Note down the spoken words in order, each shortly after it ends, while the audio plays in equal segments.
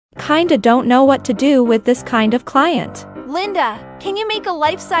Kinda don't know what to do with this kind of client. Linda, can you make a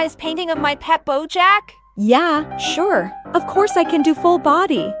life-size painting of my pet Bojack? Yeah, sure. Of course I can do full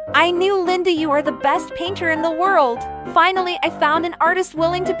body. I knew, Linda, you are the best painter in the world. Finally, I found an artist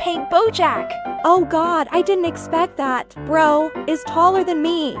willing to paint Bojack. Oh God, I didn't expect that. Bro is taller than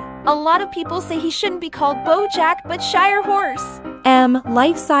me. A lot of people say he shouldn't be called Bojack, but Shire Horse.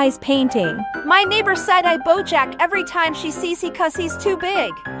 Life-size painting. My neighbor side-eye Bojack every time she sees he cause he's too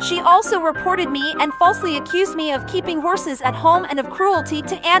big. She also reported me and falsely accused me of keeping horses at home and of cruelty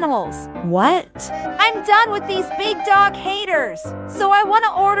to animals. What? I'm done with these big dog haters. So I want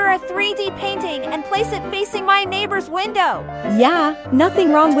to order a 3D painting and place it facing my neighbor's window. Yeah,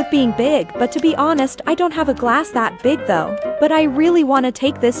 nothing wrong with being big, but to be honest, I don't have a glass that big though. But I really want to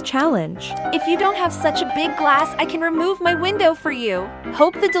take this challenge. If you don't have such a big glass, I can remove my window for you.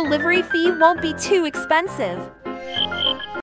 Hope the delivery fee won't be too expensive.